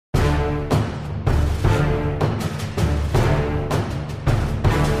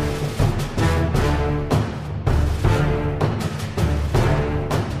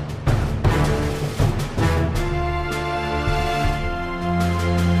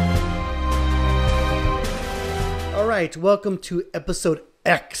right, welcome to episode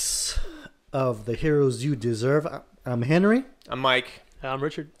X of The Heroes You Deserve. I'm Henry. I'm Mike. I'm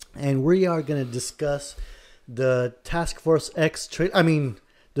Richard. And we are going to discuss the Task Force X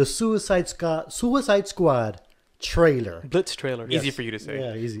the Suicide Squad trailer. Blitz trailer. Easy for you to say.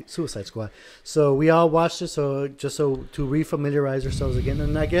 Yeah, easy. Suicide Squad. So we all watched it, so to refamiliarize ourselves again.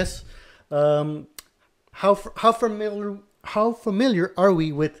 And I guess, how familiar are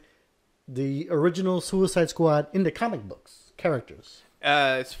we with the original Suicide Squad in the comic books characters?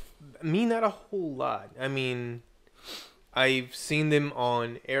 Me, not a whole lot. I mean, I've seen them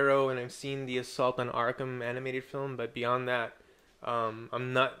on Arrow, and I've seen the Assault on Arkham animated film, but beyond that,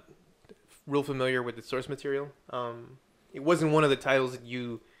 I'm not real familiar with the source material. It wasn't one of the titles that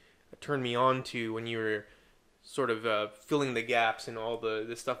you turned me on to when you were sort of filling the gaps and all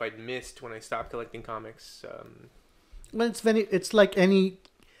the stuff I'd missed when I stopped collecting comics. Well, it's like any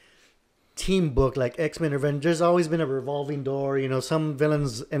team book, like X-Men or Avengers. There's always been a revolving door. You know, some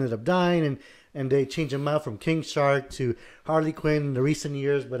villains ended up dying, and they changed them out from King Shark to Harley Quinn in the recent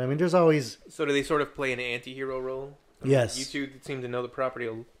years. But I mean, there's always... So do they sort of play an anti-hero role? Yes. You two seem to know the property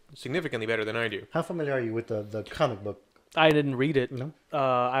significantly better than I do. How familiar are you with the comic book? I didn't read it. No?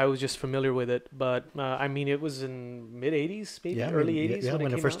 I was just familiar with it. But, I mean, it was in mid-'80s, maybe? Early 80s yeah,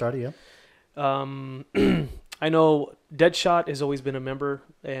 when it first started, yeah. I know Deadshot has always been a member,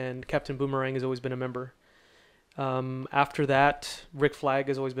 and Captain Boomerang has always been a member. After that, Rick Flag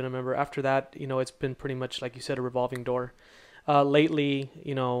has always been a member. After that, you know, it's been pretty much, like you said, a revolving door. Lately,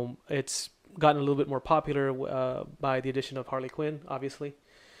 you know, it's gotten a little bit more popular by the addition of Harley Quinn, obviously.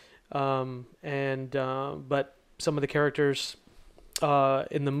 But some of the characters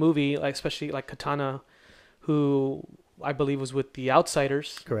in the movie, like especially like Katana, who I believe was with the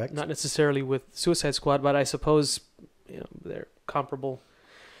Outsiders. Correct. Not necessarily with Suicide Squad, but I suppose, you know, they're comparable.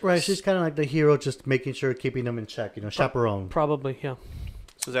 Right, she's kind of like the hero, just making sure, keeping them in check, you know, chaperone. Probably, yeah.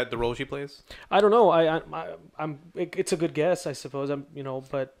 So is that the role she plays? I don't know. It's a good guess, I suppose.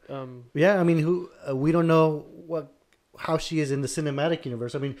 Yeah, I mean, we don't know how she is in the cinematic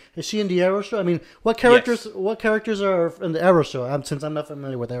universe. I mean, is she in the Arrow show? I mean, what characters are in the Arrow show? Since I'm not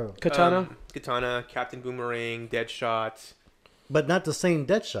familiar with Arrow. Katana, Captain Boomerang, Deadshot. But not the same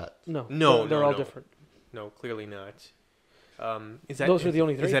Deadshot. No, they're all different. No, clearly not. Those are the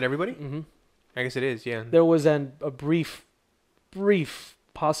only three. Is that everybody? Mm-hmm. I guess it is. Yeah. There was a brief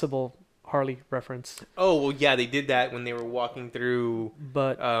possible Harley reference. Oh well, yeah, they did that when they were walking through.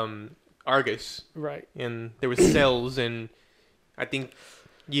 But Argus, right? And there was cells, and I think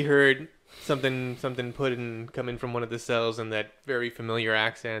you heard something coming from one of the cells in that very familiar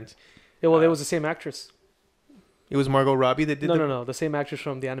accent. Yeah, well, it was the same actress. It was Margot Robbie that did. No, the same actress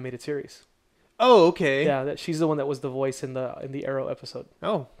from the animated series. Oh, okay. Yeah, she's the one that was the voice in the Arrow episode.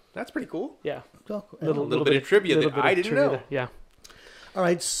 Oh, that's pretty cool. Yeah, a little bit of trivia that I didn't know. Yeah. All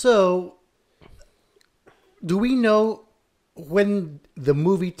right, so do we know when the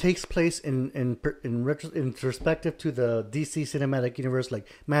movie takes place in perspective to the DC cinematic universe, like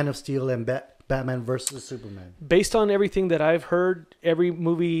Man of Steel and Batman versus Superman? Based on everything that I've heard, every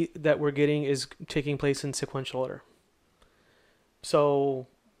movie that we're getting is taking place in sequential order. So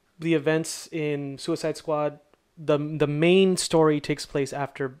the events in Suicide Squad, the main story takes place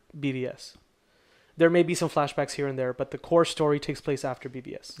after BVS. There may be some flashbacks here and there, but the core story takes place after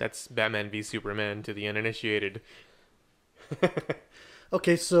BVS. That's Batman v Superman to the uninitiated.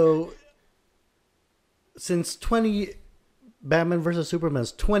 Okay, so since Batman versus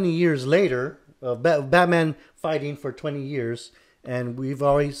Superman's 20 years later, Batman fighting for 20 years, and we've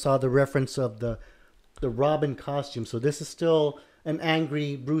already saw the reference of the Robin costume. So this is still an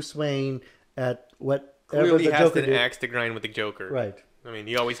angry Bruce Wayne at what clearly has an axe to grind with the Joker. Right. I mean,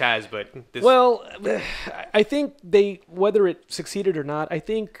 he always has, but this... Well, I think whether it succeeded or not, I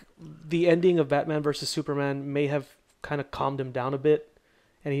think the ending of Batman versus Superman may have kind of calmed him down a bit,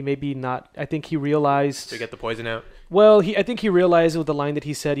 and he maybe not. I think he realized to get the poison out. Well, I think he realized with the line that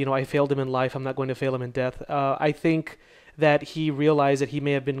he said, you know, I failed him in life, I'm not going to fail him in death. I think that he realized that he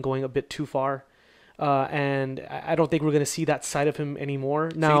may have been going a bit too far, and I don't think we're going to see that side of him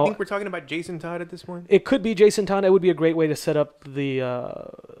anymore. Now, so you think we're talking about Jason Todd at this point? It could be Jason Todd. It would be a great way to set up the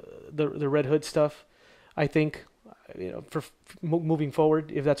Red Hood stuff, I think, you know, for moving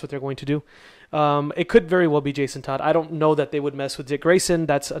forward, if that's what they're going to do. It could very well be Jason Todd. I don't know that they would mess with Dick Grayson.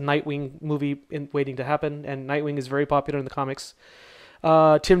 That's a Nightwing movie waiting to happen, and Nightwing is very popular in the comics.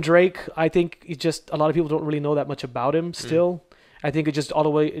 Tim Drake, I think a lot of people don't really know that much about him still. I think it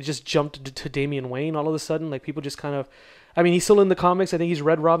just jumped to Damian Wayne all of a sudden. Like, people just kind of, I mean, he's still in the comics. I think he's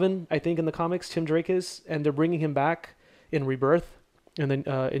Red Robin, I think, in the comics, Tim Drake is, and they're bringing him back in Rebirth, and then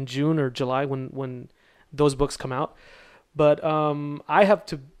in June or July when those books come out. But I have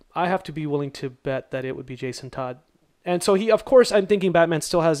to be willing to bet that it would be Jason Todd. And so of course, I'm thinking Batman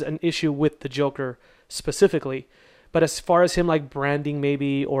still has an issue with the Joker specifically. But as far as him like branding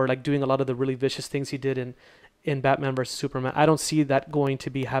maybe, or like doing a lot of the really vicious things he did in Batman versus Superman, I don't see that going to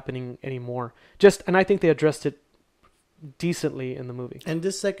be happening anymore. And I think they addressed it decently in the movie. And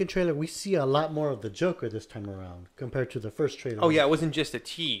this second trailer, we see a lot more of the Joker this time around compared to the first trailer. Oh yeah, it wasn't just a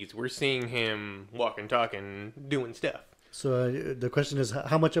tease. We're seeing him walking, talking, doing stuff. So the question is,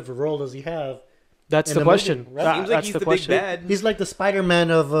 how much of a role does he have? That's the question. Movie, right? Seems like he's the big bad. He's like the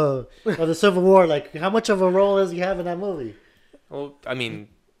Spider-Man of the Civil War. Like, how much of a role does he have in that movie? Well, I mean,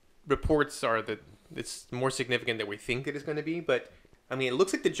 reports are that it's more significant than we think it is going to be. But I mean, it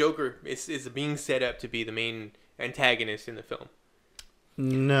looks like the Joker is being set up to be the main antagonist in the film.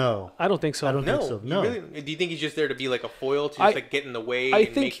 No, I don't think so. I don't think so. No. Really, do you think he's just there to be like a foil to just like get in the way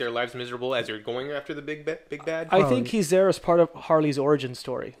and make their lives miserable as they're going after the big bad? I think he's there as part of Harley's origin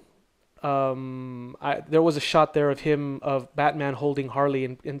story. There was a shot there of Batman holding Harley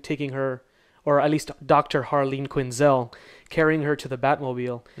and taking her, or at least Dr. Harleen Quinzel, carrying her to the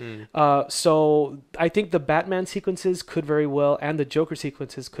Batmobile. So I think the Batman sequences could very well, and the Joker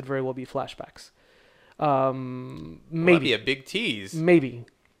sequences could very well be flashbacks. Maybe that'd be a big tease. Maybe.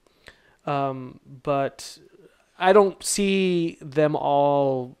 But I don't see them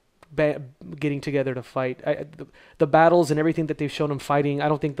all getting together to fight. The battles and everything that they've shown him fighting, I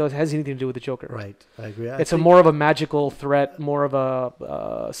don't think those has anything to do with the Joker. Right, I agree. It's more of a magical threat, more of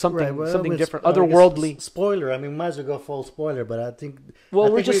a something different, otherworldly. Spoiler. I mean, might as well go full spoiler, but I think.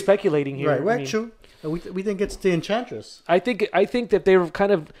 Well, we're just speculating here. Right, true. We think it's the Enchantress. I think that they're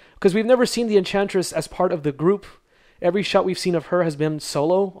kind of, because we've never seen the Enchantress as part of the group. Every shot we've seen of her has been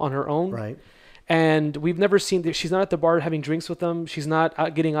solo on her own. Right. And we've never seen that. She's not at the bar having drinks with them. She's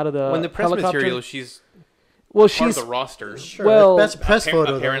not getting out of the when the press helicopter. material. She's part of the roster. Sure, well, that's press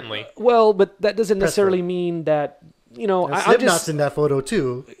photo. Apparently. Well, but that doesn't necessarily mean that, you know. Slipknot's in that photo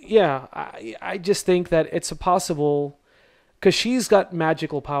too. Yeah, I just think that it's a possible, because she's got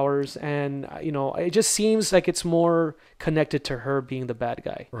magical powers, and you know, it just seems like it's more connected to her being the bad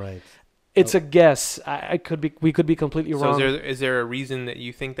guy. Right. It's a guess. We could be completely wrong. So is there a reason that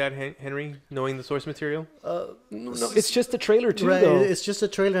you think that, Henry, knowing the source material? No, it's just a trailer too, right, though. It's just a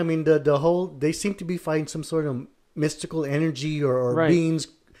trailer. I mean, the whole, they seem to be finding some sort of mystical energy or beings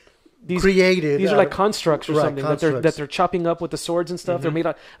created. These are like constructs or something constructs. that they're chopping up with the swords and stuff. Mm-hmm.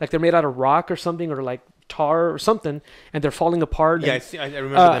 They're made out of rock or something, or like tar or something, and they're falling apart. Yeah, I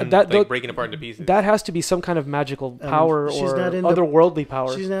remember them breaking apart into pieces. That has to be some kind of magical power or otherworldly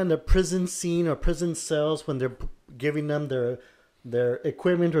power. She's not in the prison scene or prison cells when they're giving them their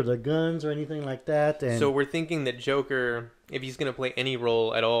equipment or their guns or anything like that. And so we're thinking that Joker, if he's going to play any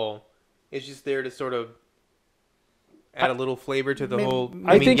role at all, is just there to sort of add a little flavor to the whole.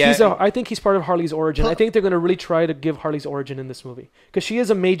 I think he's part of Harley's origin. I think they're going to really try to give Harley's origin in this movie, because she is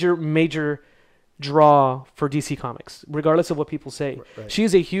a major draw for DC Comics, regardless of what people say. Right. She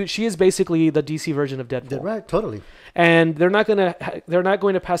is basically the DC version of Deadpool. Right, totally. And they're not going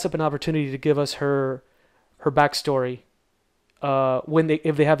to pass up an opportunity to give us her backstory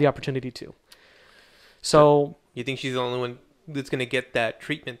if they have the opportunity to. So you think she's the only one that's going to get that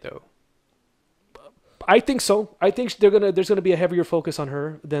treatment, though? I think so. I think there's gonna be a heavier focus on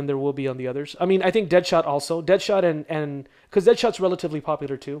her than there will be on the others. I mean, I think Deadshot also. Deadshot and because Deadshot's relatively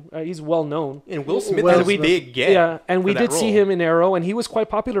popular too. He's well known. And Will Smith is a big get. Yeah, and we did see him in Arrow, and he was quite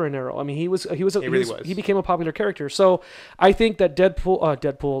popular in Arrow. I mean, he became a popular character. So I think that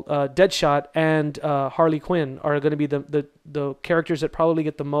Deadshot, and Harley Quinn are going to be the characters that probably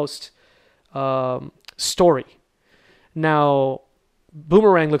get the most story. Now,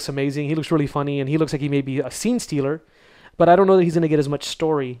 Boomerang looks amazing. He looks really funny, and he looks like he may be a scene stealer, but I don't know that he's going to get as much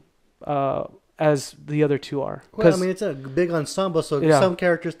story as the other two are. Well, I mean, it's a big ensemble, so some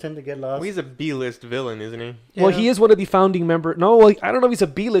characters tend to get lost. Well, he's a B-list villain, isn't he? Yeah. Well, he is one of the founding members. No, well, I don't know if he's a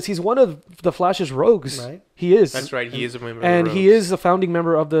B-list. He's one of the Flash's rogues. Right. He is. That's right. He is a member and of the he is a founding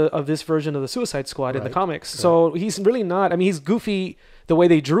member of this version of the Suicide Squad in the comics. Right. So he's really not. I mean, he's goofy the way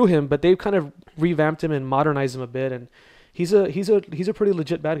they drew him, but they've kind of revamped him and modernized him a bit, and he's a pretty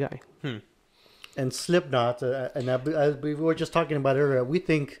legit bad guy. And Slipknot, and we were just talking about earlier. We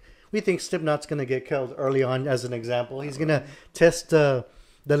think Slipknot's going to get killed early on. As an example, he's going to test the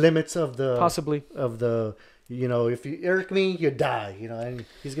limits of the if you irk me, you die. And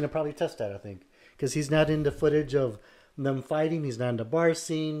he's going to probably test that. I think because he's not in the footage of them fighting. He's not in the bar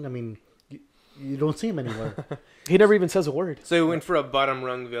scene. I mean, you don't see him anymore. He never even says a word. So he went for a bottom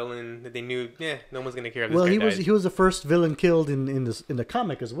rung villain that they knew, no one's gonna care if this Well, guy he dies. was the first villain killed in the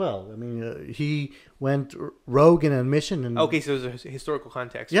comic as well. I mean, he went rogue in a mission. And Okay, so there's a historical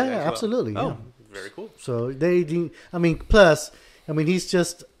context. yeah, for that as well. absolutely. Oh, Yeah. very cool. So plus, he's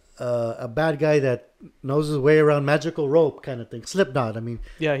just a bad guy that knows his way around magical rope kind of thing. Slipknot. I mean,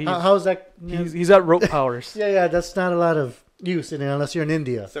 Yeah, how's that? he's got rope powers. Yeah. That's not a lot of use in it unless you're in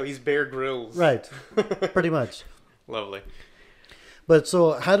India. So he's Bear Grylls. Right. Pretty much. Lovely. But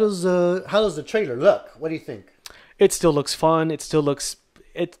so how does the trailer look? What do you think? It still looks fun. It still looks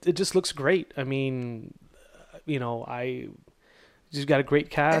it just looks great. I mean, I just got a great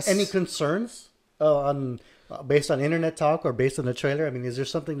cast. Any concerns based on internet talk or based on the trailer? I mean, is there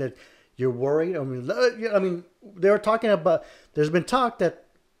something that you're worried? I mean, they were talking about. There's been talk that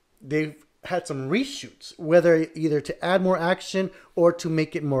they've had some reshoots, whether either to add more action or to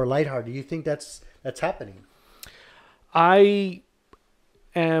make it more lighthearted. Do you think that's happening? I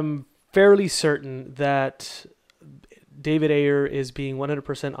am fairly certain that David Ayer is being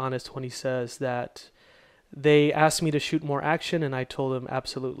 100% honest when he says that they asked me to shoot more action, and I told him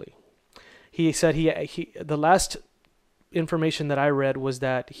absolutely. He said he the last information that I read was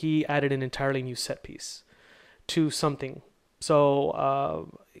that he added an entirely new set piece to something.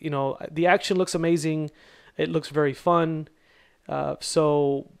 So the action looks amazing. It looks very fun.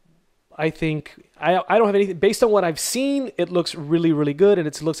 So I think I don't have anything based on what I've seen. It looks really, really good, and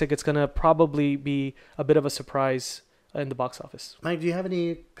it looks like it's gonna probably be a bit of a surprise in the box office. Mike, do you have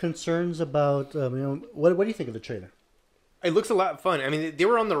any concerns about what do you think of the trailer? It looks a lot fun. I mean, they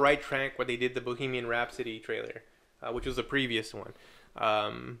were on the right track when they did the Bohemian Rhapsody trailer, which was the previous one.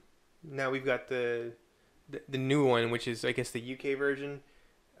 Now we've got the new one, which is, I guess, the UK version.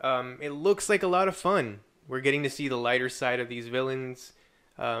 It looks like a lot of fun. We're getting to see the lighter side of these villains,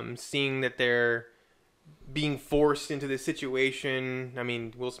 seeing that they're being forced into this situation. I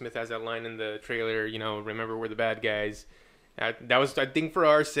mean, Will Smith has that line in the trailer, remember we're the bad guys. That was, I think, for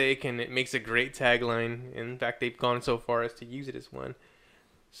our sake, and it makes a great tagline. In fact, they've gone so far as to use it as one.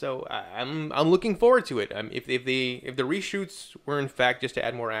 So I'm looking forward to it. If the reshoots were in fact just to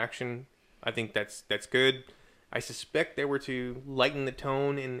add more action, I think that's good. I suspect they were to lighten the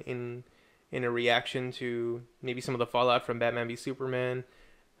tone in a reaction to maybe some of the fallout from Batman v Superman.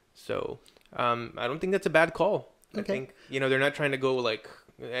 So I don't think that's a bad call. Okay. I think they're not trying to go like,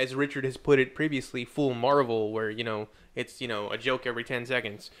 as Richard has put it previously, full Marvel, where it's a joke every 10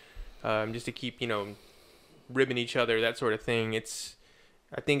 seconds, just to keep ribbing each other, that sort of thing.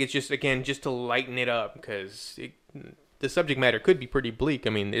 I think it's just to lighten it up, because the subject matter could be pretty bleak. I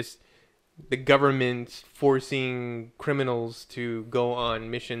mean, the government forcing criminals to go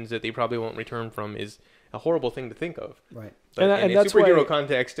on missions that they probably won't return from is a horrible thing to think of. Right. But And in a that's superhero why,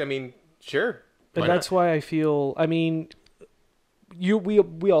 context, I mean, sure. and that's why I feel. I mean,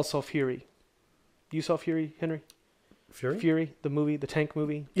 we all saw Fury. You saw Fury, Henry? Fury, the movie, the tank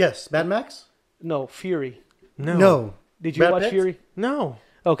movie. Yes, Mad Max. No, Fury. No. Did you Brad watch Pitt? Fury? No.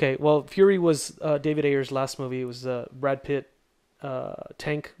 Okay, well, Fury was David Ayer's last movie. It was Brad Pitt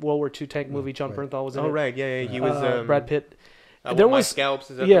tank, World War II tank movie. John right. Bernthal was in Oh, it. right. Yeah. He was Brad Pitt. there was Scalps.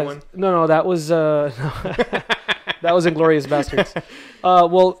 Is that the one? No, that was that was Inglourious Bastards.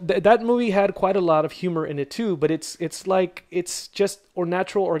 Well, that movie had quite a lot of humor in it too, but it's just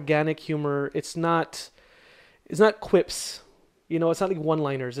natural, organic humor. It's not quips. It's not like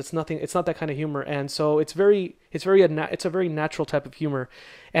one-liners. It's nothing. It's not that kind of humor, and so it's a very natural type of humor,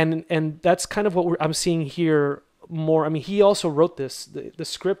 and that's kind of what I'm seeing here more. I mean, he also wrote this. The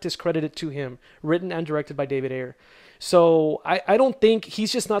script is credited to him, written and directed by David Ayer. So I don't think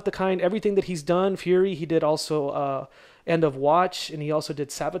he's just not the kind. Everything that he's done, Fury, he did also End of Watch, and he also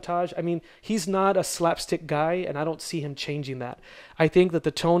did Sabotage. I mean, he's not a slapstick guy, and I don't see him changing that. I think that the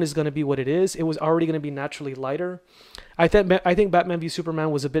tone is going to be what it is. It was already going to be naturally lighter. I think Batman v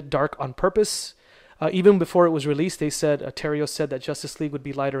Superman was a bit dark on purpose. Even before it was released, Terrio said that Justice League would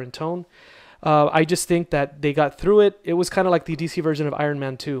be lighter in tone. I just think that they got through it. It was kind of like the DC version of Iron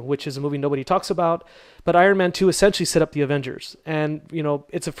Man 2, which is a movie nobody talks about. But Iron Man 2 essentially set up the Avengers. And,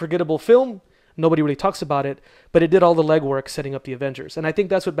 it's a forgettable film. Nobody really talks about it. But it did all the legwork setting up the Avengers. And I think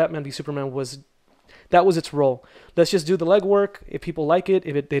that's what Batman v Superman was. That was its role. Let's just do the legwork. If people like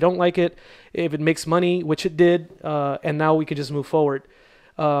it, they don't like it, if it makes money, which it did, and now we can just move forward.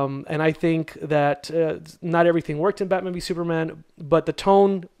 And I think that not everything worked in Batman v Superman, but the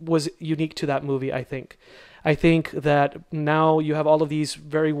tone was unique to that movie, I think. I think that now you have all of these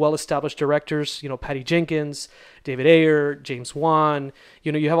very well-established directors, Patty Jenkins, David Ayer, James Wan.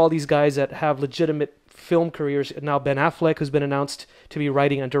 You have all these guys that have legitimate film careers. Now Ben Affleck, who's been announced to be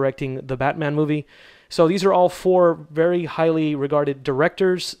writing and directing the Batman movie. So these are all 4 very highly regarded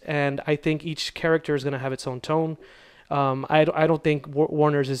directors, and I think each character is going to have its own tone. I don't think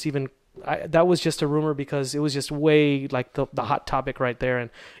Warner's is even... that was just a rumor because it was just way like the hot topic right there. And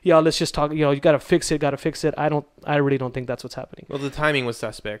yeah, let's just talk. You got to fix it. I really don't think that's what's happening. Well, the timing was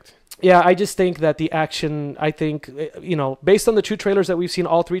suspect. Yeah, I just think that the action, I think, based on the 2 trailers that we've seen,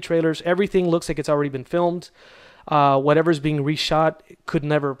 all 3 trailers, everything looks like it's already been filmed. Whatever's being reshot could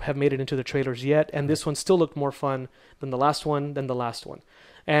never have made it into the trailers yet. And this one still looked more fun than the last one,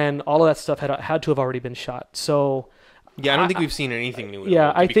 And all of that stuff had to have already been shot. So... yeah, I don't think we've seen anything new.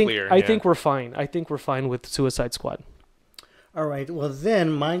 Yeah, I think we're fine. I think we're fine with Suicide Squad. All right. Well,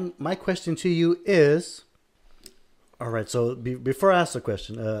 then my question to you is, all right. So before I ask the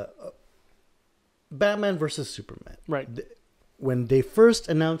question, Batman versus Superman. Right. When they first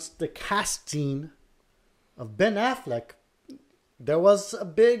announced the casting of Ben Affleck, there was a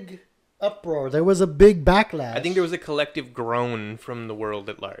big uproar. There was a big backlash. I think there was a collective groan from the world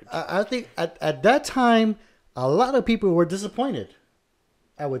at large. I think at that time, a lot of people were disappointed,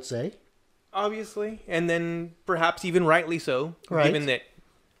 I would say. Obviously. And then perhaps even rightly so. Right. Given that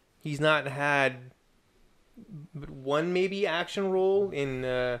he's not had one maybe action role in...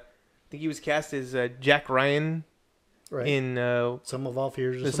 I think he was cast as Jack Ryan in... Sum of All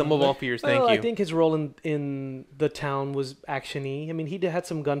Fears. The Sum of All Fears, thank you. I think his role in The Town was action-y. I mean, he had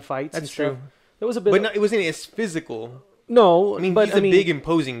some gunfights and stuff. That's true. There was a bit... But it wasn't as physical. No, I mean, but he's a big,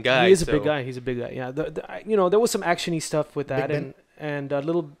 imposing guy. He is a big guy. He's a big guy. Yeah, there was some actiony stuff with that, and a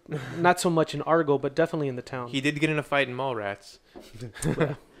little, not so much in Argo, but definitely in The Town. He did get in a fight in Mallrats.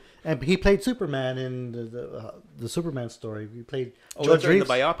 And he played Superman in the Superman story. He played George Reeves,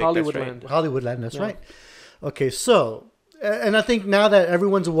 the biopic. Hollywoodland. Hollywoodland. That's right. Okay, so and I think now that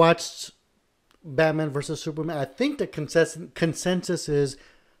everyone's watched Batman versus Superman, I think the consensus is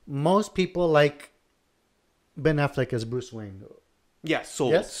most people like Ben Affleck as Bruce Wayne. Yeah,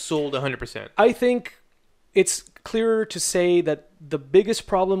 sold. Yes? Sold 100%. I think it's clearer to say that the biggest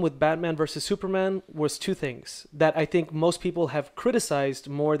problem with Batman versus Superman was 2 things that I think most people have criticized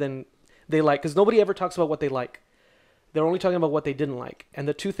more than they like, because nobody ever talks about what they like. They're only talking about what they didn't like. And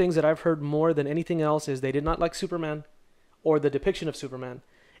the 2 things that I've heard more than anything else is they did not like Superman or the depiction of Superman,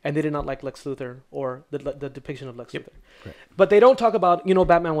 and they did not like Lex Luthor or the depiction of Lex Luthor. Right. But they don't talk about,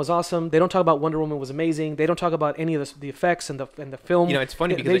 Batman was awesome. They don't talk about Wonder Woman was amazing. They don't talk about any of the effects and the film. It's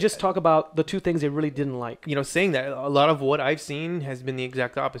funny because they just talk about the 2 things they really didn't like. Saying that, a lot of what I've seen has been the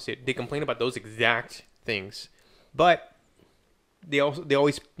exact opposite. They complain about those exact things, but they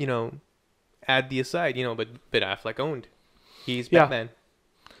always add the aside. But Ben Affleck owned. He's Batman.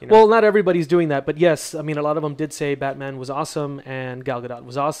 Well, not everybody's doing that, but yes, I mean, a lot of them did say Batman was awesome and Gal Gadot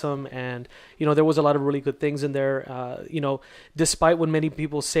was awesome, and there was a lot of really good things in there. Despite what many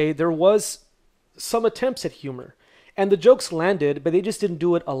people say, there was some attempts at humor, and the jokes landed, but they just didn't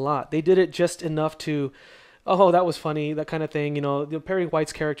do it a lot. They did it just enough to, oh, that was funny, that kind of thing. Perry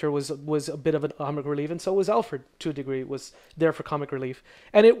White's character was a bit of a comic relief, and so was Alfred to a degree. Was there for comic relief,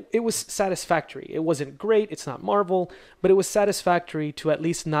 and it was satisfactory. It wasn't great. It's not Marvel, but it was satisfactory to at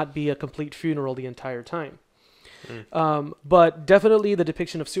least not be a complete funeral the entire time. But definitely the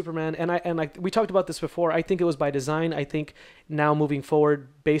depiction of Superman, and we talked about this before. I think it was by design. I think now moving forward,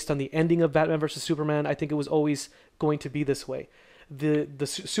 based on the ending of Batman versus Superman, I think it was always going to be this way. The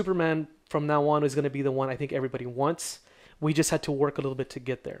Superman from now on is going to be the one I think everybody wants. We just had to work a little bit to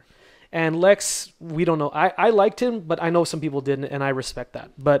get there. And Lex, we don't know. I liked him, but I know some people didn't, and I respect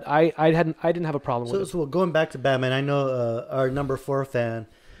that. But I didn't have a problem with it. So going back to Batman, I know our number 4 fan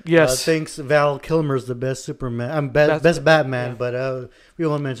thinks Val Kilmer's the best Superman. Best Batman, but we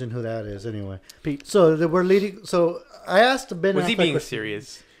won't mention who that is anyway. Pete. So we're leading. So I asked Ben. Was Affleck he being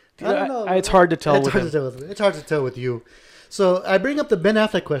serious? I don't know. It's hard to tell. It's hard to tell with you. So I bring up the Ben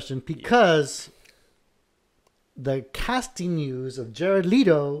Affleck question because the casting news of Jared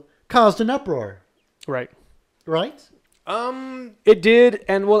Leto caused an uproar. Right. It did,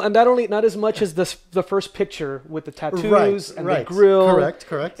 and not as much as the first picture with the tattoos and the grill,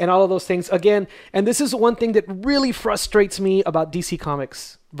 correct, and all of those things. Again, and this is one thing that really frustrates me about DC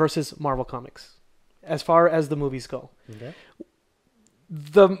Comics versus Marvel Comics, as far as the movies go. Okay.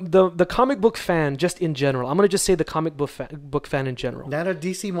 The comic book fan, just in general, I'm going to just say the comic book fan in general. Not a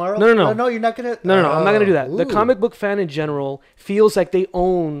DC Marvel? No. No, you're not going to... No, I'm not going to do that. Ooh. The comic book fan in general feels like they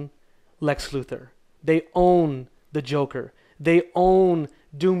own Lex Luthor. They own the Joker. They own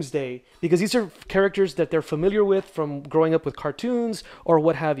Doomsday. Because these are characters that they're familiar with from growing up with cartoons or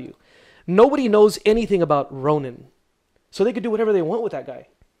what have you. Nobody knows anything about Ronin. So they could do whatever they want with that guy.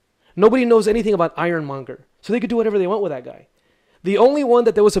 Nobody knows anything about Ironmonger, so they could do whatever they want with that guy. The only one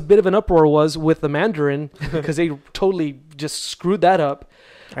that there was a bit of an uproar was with the Mandarin because they totally just screwed that up.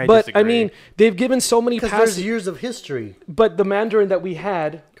 I But disagree. I mean, they've given so many Because passes. there's years of history. But the Mandarin that we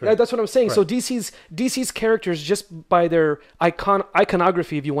had, Correct. that's what I'm saying. So Correct. DC's characters, just by their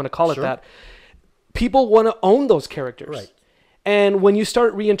iconography, if you want to call it Sure. that, people want to own those characters. Right. And when you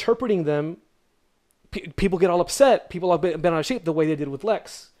start reinterpreting them, people get all upset. People have been out of shape the way they did with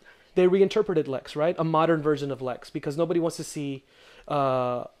Lex. They reinterpreted Lex, right? A modern version of Lex, because nobody wants to see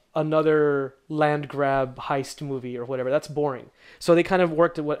another land grab heist movie or whatever. That's boring. So they kind of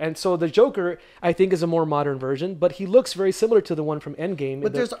worked at and so the Joker, I think, is a more modern version, but he looks very similar to the one from Endgame.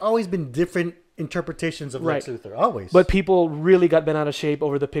 But there's always been different interpretations of Lex Right. Luthor. Always. But people really got bent out of shape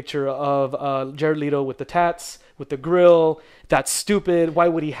over the picture of Jared Leto with the tats, with the grill. That's stupid. Why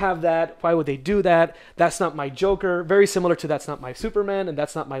would he have that? Why would they do that? That's not my Joker. Very similar to that's not my Superman and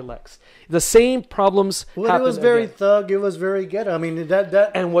that's not my Lex. The same problems well, it happen was very again. thug. It was very ghetto. I mean,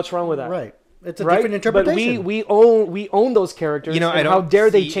 that And what's wrong with that? right. It's a Right? different interpretation. But we own those characters. You know, and I don't. how dare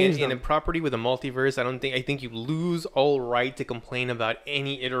they see change in them? a property with a multiverse? I think you lose all right to complain about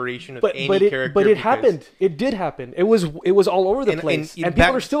any iteration of But any but it character. but it because- happened. It did happen. It was all over the place, and people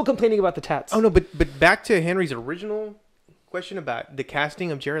back- are still complaining about the tats. Oh no, but back to Henry's original question about the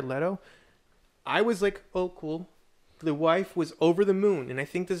casting of Jared Leto. I was like, oh, cool. The wife was over the moon, and I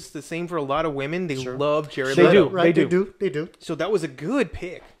think this is the same for a lot of women. They Sure. love Jared They Leto. do. Right. They They do. They do. So that was a good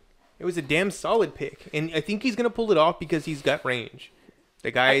pick. It was a damn solid pick, and I think he's gonna pull it off because he's got range.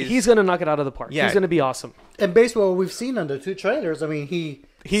 The guy is, He's gonna knock it out of the park. Yeah. He's gonna be awesome. And based on what we've seen on the two trailers, I mean,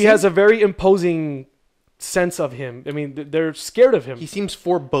 He has a very imposing sense of him. I mean, they're scared of him. he seems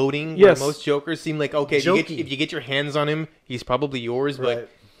foreboding. Yes. Where most Jokers seem like, okay, Jokey. if you get your hands on him, he's probably yours. Right. But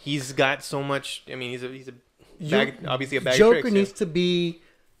he's got so much. I mean, he's a Jo- obviously a bag Joker of tricks. needs to be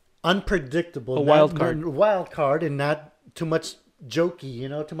unpredictable, A wild card. wild card, and not too much jokey. You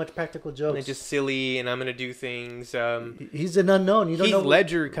know, too much practical And jokes. it's just silly, and I'm gonna do things. He's an unknown. You don't Heath know.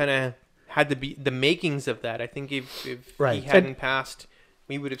 Ledger kind of had the makings of that. I think if Right. he hadn't passed,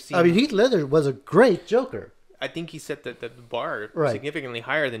 we would have seen. I mean, Heath Ledger was a great Joker. I think he set the bar Right. significantly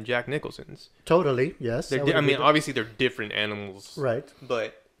higher than Jack Nicholson's. Totally. Yes. They're would I mean, agree. obviously they're different animals, Right.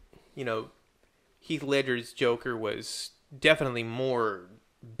 but you know, Heath Ledger's Joker was definitely more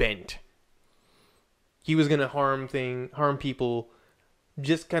bent. He was gonna harm people,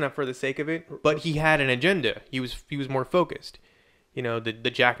 just kind of for the sake of it. But he had an agenda. He was more focused. You know, the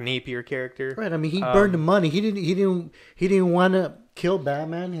Jack Napier character. Right. I mean, he burned the money. He didn't want to kill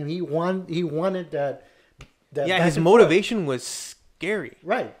Batman, and he wanted that. Yeah, back his and motivation was scary. forth.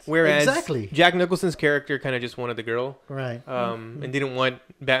 Right. Whereas exactly. Jack Nicholson's character kind of just wanted the girl, Right. and didn't want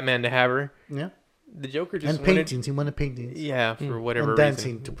Batman to have her. Yeah. The Joker just And wanted, paintings. He wanted paintings. yeah, for whatever And reason,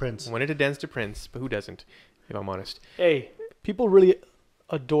 dancing to Prince. wanted to dance to Prince, but who doesn't? If I'm honest, Hey, people really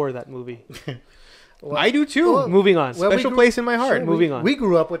adore that movie. Well, I do too. well, Moving on. well, we Special grew- place in my heart. Sure, Moving we, on. We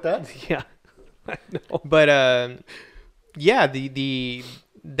grew up with that. Yeah. I know. But yeah, the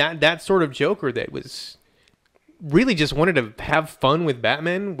that sort of Joker that was really just wanted to have fun with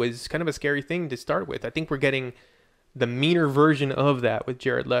Batman was kind of a scary thing to start with. I think we're getting the meaner version of that with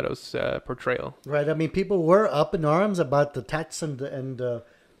Jared Leto's portrayal. Right. I mean, people were up in arms about the tats and the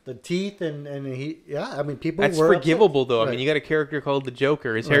teeth and he. Yeah. I mean, people That's were forgivable, though. I Right. mean, you got a character called the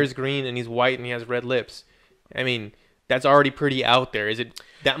Joker. His hair's green and he's white and he has red lips. I mean, that's already pretty out there. Is it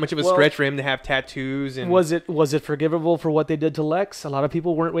that much of a Well, stretch for him to have tattoos? And Was it forgivable for what they did to Lex? A lot of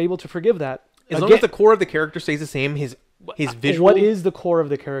people weren't able to forgive that. as long Again- as the core of the character stays the same, his visual. What is the core of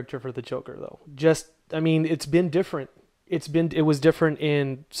the character for the Joker, though? Just, I mean, it's been different. It was different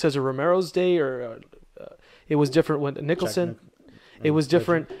in Cesar Romero's day, or it was different with Nicholson. It was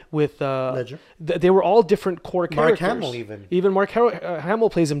different with Ledger. They were all different core Mark characters. Hamill even. Even Mark Hamill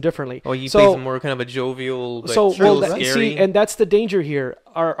plays him differently. Oh, he So- plays more kind of a jovial, but so still well, scary. see, and that's the danger here.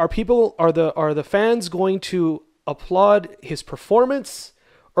 Are the fans going to applaud his performance,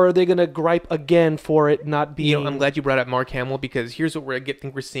 or are they going to gripe again for it not being? You know, I'm glad you brought up Mark Hamill because here's what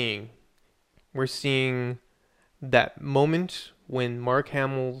think we're seeing. We're seeing that moment when Mark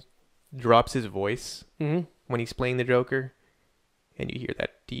Hamill drops his voice Mhm. when he's playing the Joker, and you hear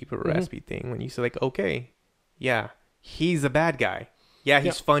that deep, raspy thing when you say, like, okay, yeah, he's a bad guy. Yeah,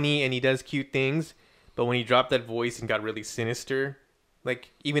 he's funny and he does cute things, but when he dropped that voice and got really sinister,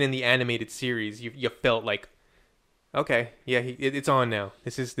 like, even in the animated series, you felt like, okay, yeah, it's on now.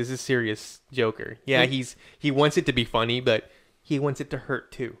 This is serious Joker. Yeah, he wants it to be funny, but he wants it to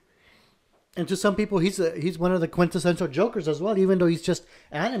hurt too. And to some people, he's one of the quintessential Jokers as well. Even though he's just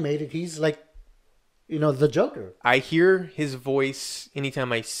animated, he's like the Joker. I hear his voice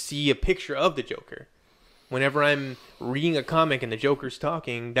anytime I see a picture of the Joker. Whenever I'm reading a comic and the Joker's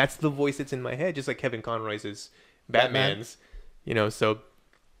talking, that's the voice that's in my head, just like Kevin Conroy's Batman's. So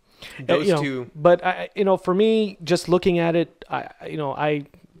those two. But for me, just looking at it,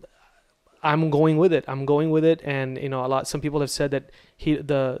 I'm going with it. And some people have said that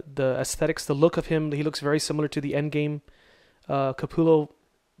the aesthetics, the look of him, he looks very similar to the Endgame Capullo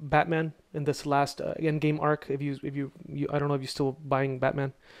Batman in this last Endgame arc. If you I don't know if you're still buying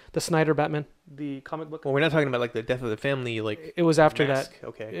Batman, the Snyder Batman, the comic book. Well, we're not talking about like the Death of the Family, like it was after mask. that.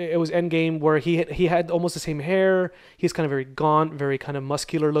 Okay, it was Endgame where he had almost the same hair. He's kind of very gaunt, very kind of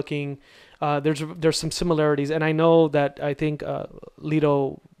muscular looking. There's some similarities, and I know that I think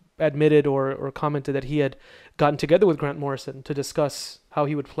Leto admitted or commented that he had gotten together with Grant Morrison to discuss how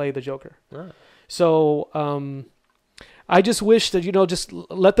he would play the Joker. Ah. So I just wish that just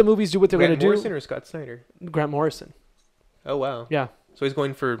let the movies do what they're going to do. Grant Morrison or Scott Snyder? Grant Morrison. Oh wow. Yeah. So he's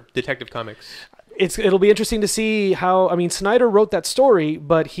going for Detective Comics. It'll be interesting to see how. I mean, Snyder wrote that story,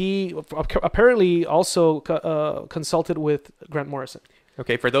 but he apparently also consulted with Grant Morrison.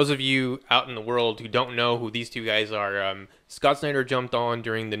 Okay, for those of you out in the world who don't know who these two guys are, Scott Snyder jumped on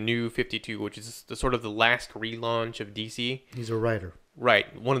during the New 52, which is the sort of the last relaunch of DC. He's a writer.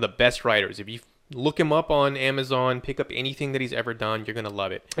 Right, one of the best writers. If you look him up on Amazon, pick up anything that he's ever done, you're going to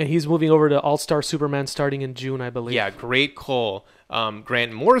love it. And he's moving over to All-Star Superman starting in June, I believe. Yeah, great call.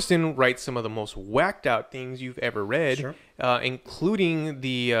 Grant Morrison writes some of the most whacked out things you've ever read, Sure. Including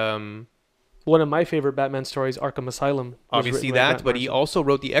the... one of my favorite Batman stories, Arkham Asylum. Obviously that, but he also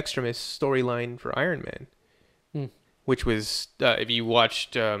wrote the Extremis storyline for Iron Man, which was, if you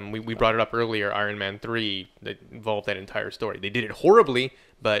watched, we brought it up earlier, Iron Man 3, that involved that entire story. They did it horribly,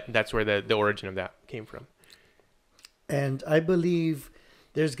 but that's where the origin of that came from. And I believe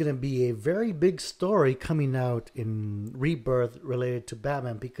there's going to be a very big story coming out in Rebirth related to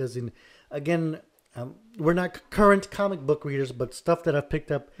Batman because, we're not current comic book readers, but stuff that I've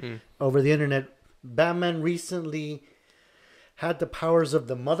picked up over the internet. Batman recently had the powers of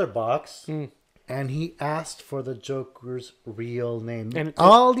the Mother Box, and he asked for the Joker's real name. And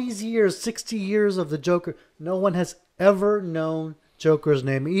all these years, 60 years of the Joker, no one has ever known Joker's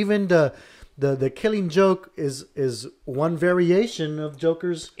name. Even the Killing Joke is one variation of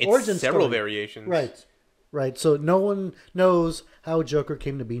Joker's origin story. Several variations. Right. So no one knows how Joker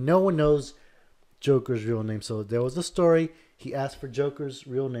came to be. No one knows Joker's real name. So there was a story. He asked for Joker's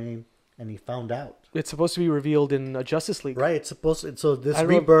real name, and he found out. It's supposed to be revealed in Justice League. Right. It's supposed to. So this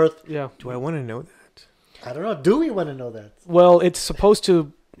Rebirth. Yeah. Do I want to know that? I don't know. Do we want to know that? Well, it's supposed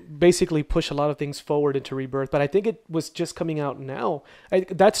to basically push a lot of things forward into Rebirth, but I think it was just coming out now.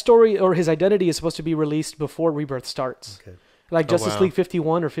 That story or his identity is supposed to be released before Rebirth starts. Okay. Like Justice League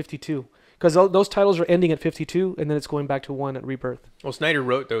 51 or 52. Because those titles are ending at 52, and then it's going back to 1 at Rebirth. Well, Snyder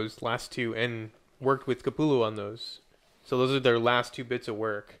wrote those last two and worked with Capullo on those. So those are their last two bits of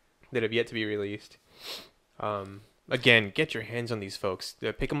work that have yet to be released. Again, get your hands on these folks.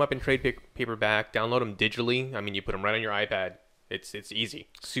 Pick them up in trade paperback. Download them digitally. I mean, you put them right on your iPad. It's easy.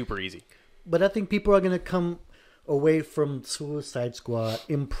 Super easy. But I think people are going to come away from Suicide Squad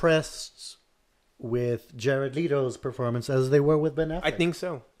impressed with Jared Leto's performance as they were with Ben Affleck. I think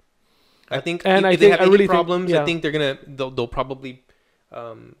so. I think and if I they think, have I any really problems, think, yeah. I think they'll probably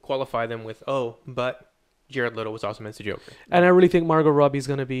qualify them with, but Jared Leto was awesome as the Joker. And I really think Margot Robbie's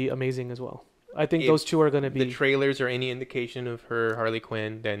going to be amazing as well. I think those two are going to be... the trailers are any indication of her Harley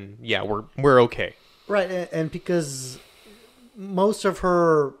Quinn, then yeah, we're okay. Right, and because most of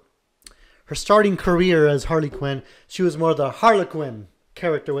her starting career as Harley Quinn, she was more the Harlequin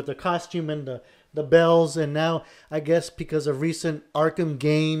character with the costume and the bells, and now I guess because of recent Arkham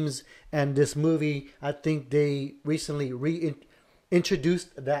games and this movie, I think they recently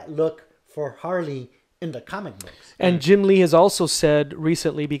reintroduced that look for Harley in the comic books. And Jim Lee has also said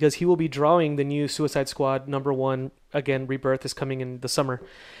recently, because he will be drawing the new Suicide Squad #1, again, Rebirth is coming in the summer,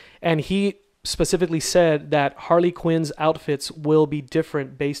 and he specifically said that Harley Quinn's outfits will be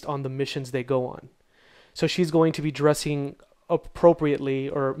different based on the missions they go on. So she's going to be dressing appropriately,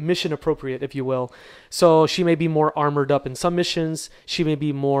 or mission appropriate, if you will. So she may be more armored up in some missions. She may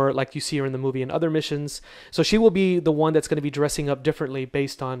be more like you see her in the movie in other missions. So she will be the one that's going to be dressing up differently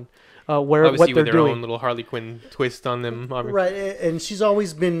based on what they're with their doing. Own little Harley Quinn twist on them. Right, and she's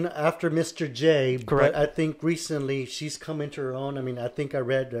always been after Mr. J. Correct. But I think recently she's come into her own. I mean, I think I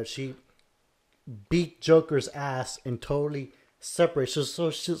read that she beat Joker's ass and totally separated.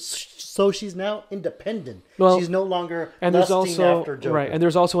 So she's now independent. Well, she's no longer and there's lusting also after Joker. right, and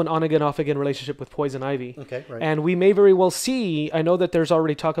there's also an on-again, off-again relationship with Poison Ivy. Okay, right. And we may very well see. I know that there's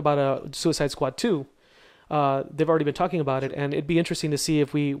already talk about a Suicide Squad 2, they've already been talking about it, and it'd be interesting to see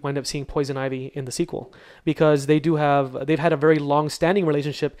if we wind up seeing Poison Ivy in the sequel, because they've had a very long-standing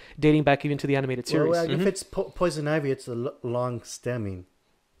relationship dating back even to the animated series. Well, if it's Poison Ivy, it's a long stemming.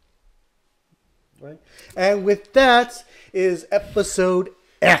 Right? And with that is episode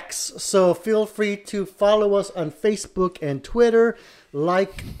X. So feel free to follow us on Facebook and Twitter,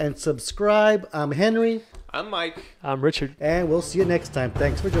 like and subscribe. I'm Henry. I'm Mike. I'm Richard. And we'll see you next time.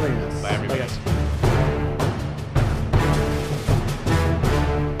 Thanks for joining us. Bye, everybody. Bye, guys.